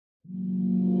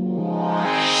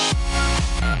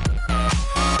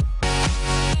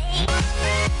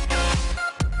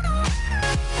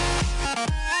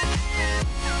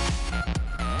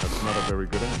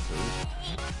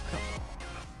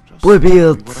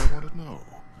Bluebeard. What I want to know.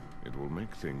 It will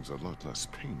make things a lot less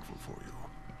painful for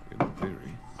you, in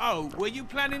theory. Oh, were you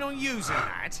planning on using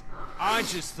that? I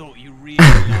just thought you really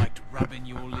liked rubbing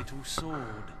your little sword.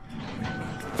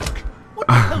 What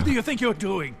the hell do you think you're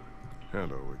doing?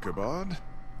 Hello, Ichabod.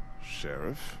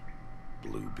 Sheriff.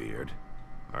 Bluebeard.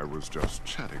 I was just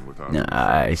chatting with our... Nah,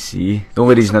 I see. The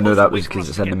only reason I know that was because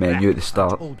it's in the menu at the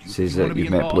start. It says that you've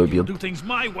met Bluebeard. Do things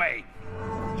my way.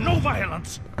 No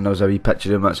violence. And there was a wee picture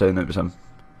of him, that's how I knew it was him.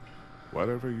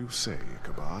 Whatever you say,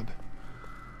 Ichabod.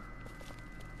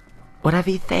 Whatever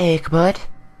you think, bud.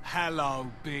 Hello,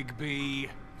 Big B.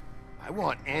 I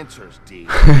want answers, D.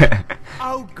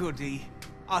 Oh, goody.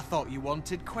 I thought you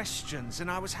wanted questions,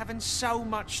 and I was having so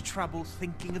much trouble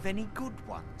thinking of any good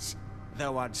ones.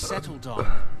 Though I'd settled on,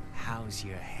 how's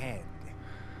your head?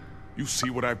 You see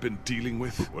what I've been dealing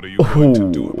with? What are you going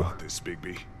to do about this,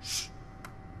 Bigby?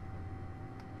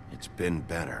 It's been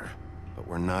better, but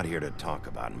we're not here to talk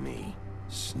about me.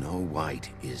 Snow White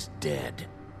is dead.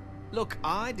 Look,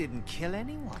 I didn't kill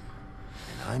anyone.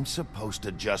 And I'm supposed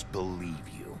to just believe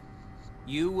you.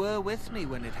 You were with me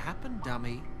when it happened,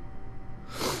 dummy.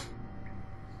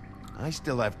 I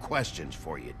still have questions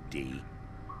for you, D.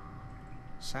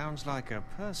 Sounds like a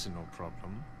personal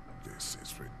problem. This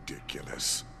is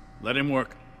ridiculous. Let him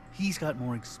work. He's got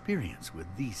more experience with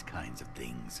these kinds of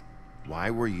things. Why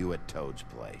were you at Toad's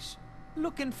place?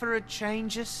 Looking for a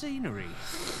change of scenery.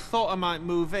 Thought I might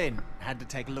move in. Had to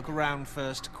take a look around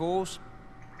first, of course.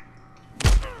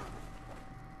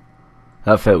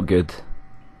 That felt good.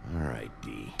 Alright,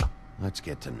 D. Let's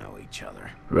get to know each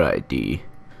other. Right, D.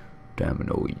 Damn, we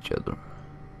know each other.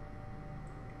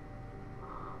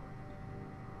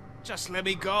 Just let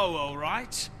me go, all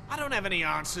right? I don't have any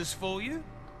answers for you.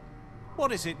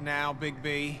 What is it now, Big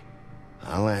B?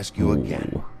 I'll ask you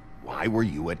again. Why were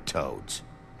you at Toad's?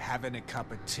 Having a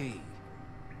cup of tea.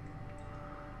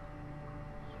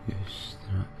 Yes,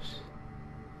 that's...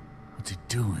 What's he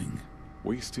doing?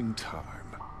 Wasting time.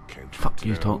 Can't you Fuck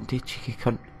you tell? talking to, you cheeky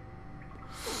cunt.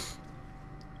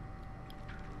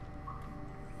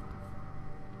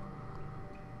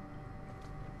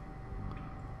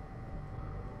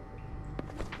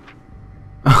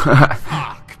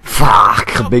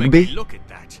 Fuck, Don't make me Bigby. look at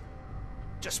that.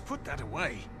 Just put that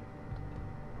away.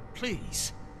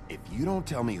 Please. If you don't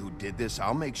tell me who did this,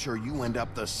 I'll make sure you end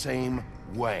up the same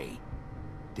way.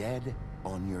 Dead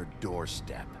on your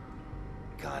doorstep.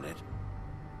 Got it?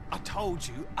 I told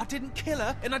you I didn't kill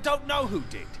her, and I don't know who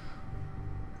did.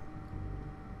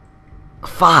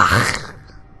 Fuck.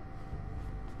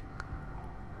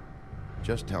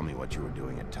 Just tell me what you were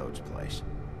doing at Toad's place.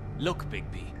 Look,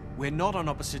 Bigby, we're not on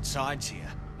opposite sides here.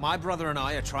 My brother and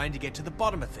I are trying to get to the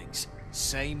bottom of things.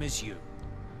 Same as you.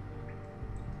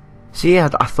 See, I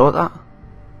thought that.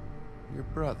 Your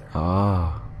brother.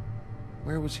 Oh.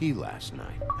 Where was he last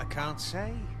night? I can't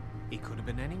say. He could have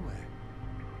been anywhere.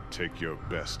 Take your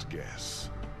best guess.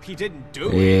 He didn't do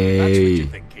it. That's what you're Hey.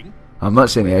 thinking. I'm not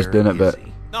saying he is doing it, Where but is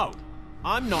he? No,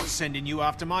 I'm not sending you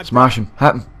after my smash him,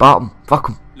 hit him, bat him, fuck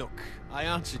him. Look, I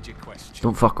answered your question.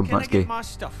 Don't fuck him, Can that's I get gay. my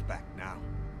stuff back now?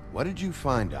 What did you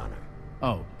find on her?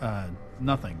 Oh,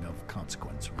 nothing of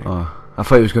consequence, really. Oh, I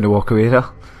thought he was going to walk away there.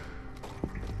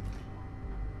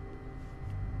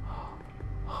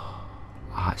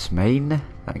 Ah, it's mine.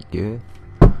 Thank you.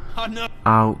 Oh no,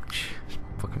 Ouch. It's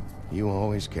fucking. You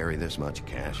always carry this much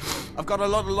cash. I've got a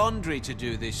lot of laundry to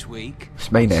do this week.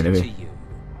 It's mine To anyway. you.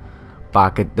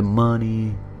 Back at the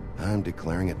money. I'm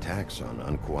declaring a tax on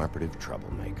uncooperative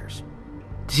troublemakers.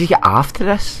 Does he get after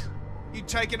this? You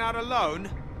taking out a loan?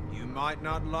 You might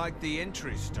not like the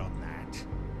interest on that.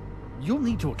 You'll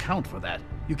need to account for that.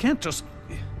 You can't just...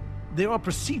 There are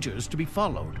procedures to be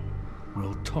followed.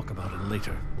 We'll talk about it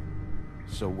later.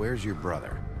 So where's your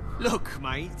brother? Look,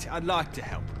 mate, I'd like to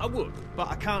help. I would, but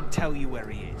I can't tell you where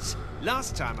he is.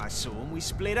 Last time I saw him, we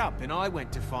split up and I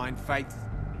went to find Faith.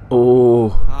 Oh.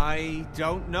 I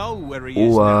don't know where he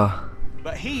is Oh, now.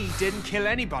 But he didn't kill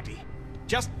anybody.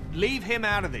 Just leave him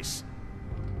out of this.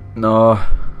 No.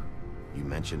 You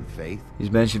mentioned Faith? He's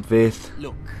mentioned Faith.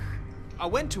 Look, I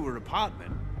went to her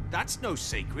apartment. That's no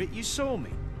secret. You saw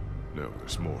me. No,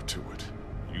 there's more to it.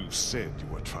 You said you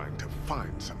were trying to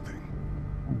find something.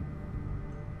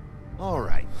 All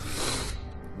right.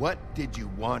 What did you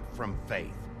want from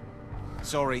Faith?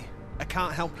 Sorry, I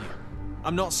can't help you.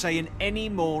 I'm not saying any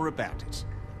more about it.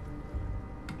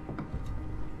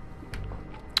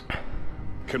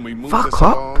 Can we move Fuck this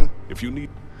up. along? If you need...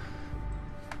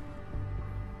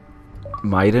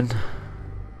 Myron.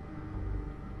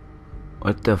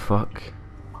 What the fuck?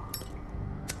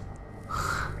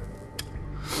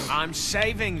 I'm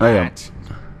saving I am. that.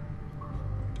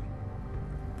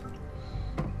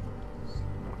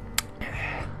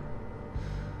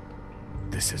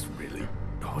 this is really...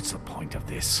 What's the point of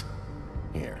this?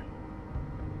 Here.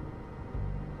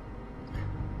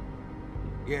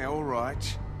 Yeah, all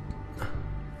right.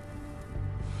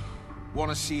 Want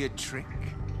to see a trick?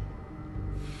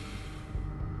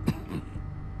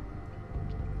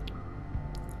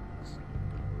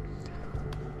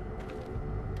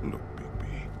 Look,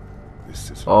 Bigby,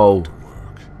 this isn't Oh. going to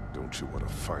work. Don't you want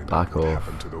to find Back out what off.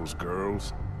 happened to those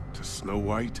girls? To Snow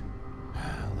White?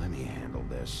 Let me handle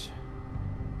this.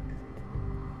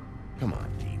 Come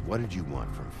on, Dee. What did you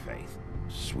want from Faith?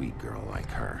 Sweet girl like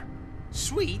her.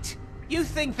 Sweet? You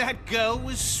think that girl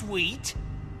was sweet?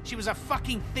 She was a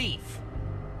fucking thief.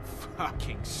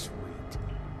 Fucking sweet.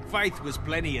 Faith was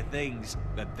plenty of things,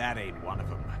 but that ain't one of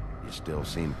them. You still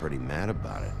seem pretty mad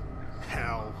about it.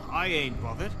 Hell, I ain't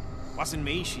bothered. Wasn't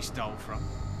me she stole from.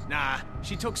 Nah,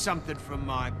 she took something from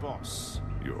my boss.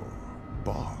 Your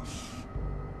boss?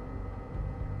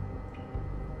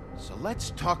 So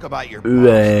let's talk about your Ooh,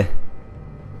 boss.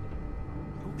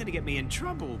 You're gonna get me in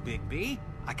trouble, Bigby.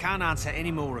 I can't answer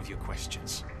any more of your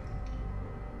questions.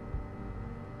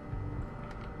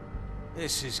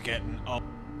 This is getting old.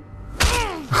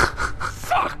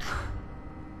 Fuck!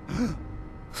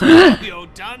 You're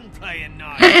done playing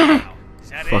nice now. Is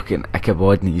that fucking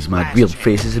Ichabod and his mad weird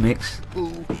faces he makes.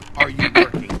 Who are you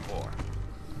working for?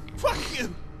 Fuck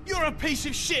you! You're a piece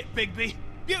of shit, Bigby.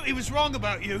 Beauty was wrong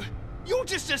about you. You're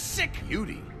just a sick...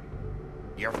 Beauty?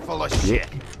 You're full of shit.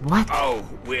 What? Oh,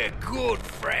 we're good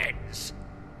friends.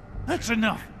 That's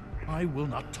enough. I will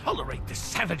not tolerate this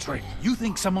savagery. You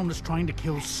think someone was trying to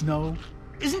kill Snow?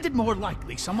 Isn't it more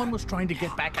likely someone was trying to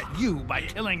get back at you by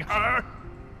killing her?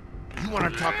 You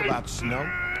want to talk about Snow?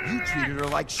 You treated her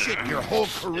like shit your whole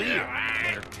career.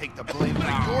 Let her take the blame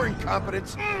for your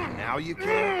incompetence. Now you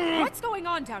can. What's going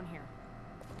on down here?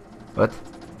 What?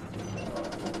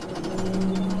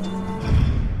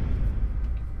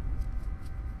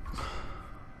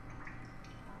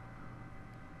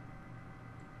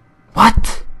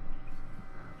 What?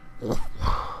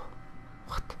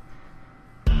 What?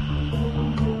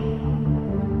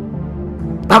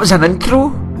 That was an intro?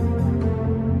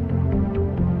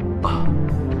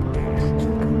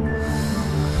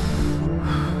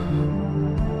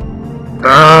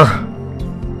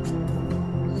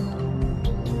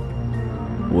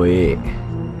 Wait.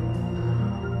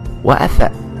 What if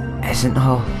it isn't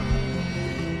her?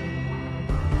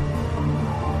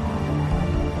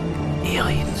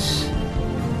 Aliens.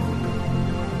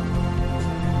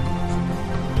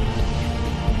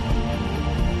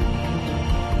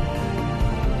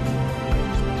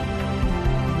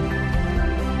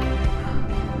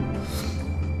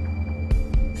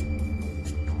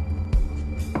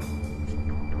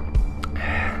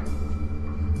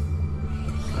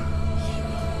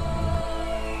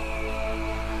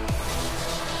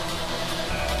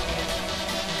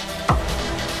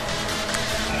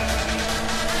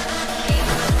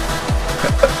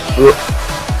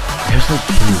 There's like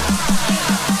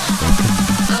two.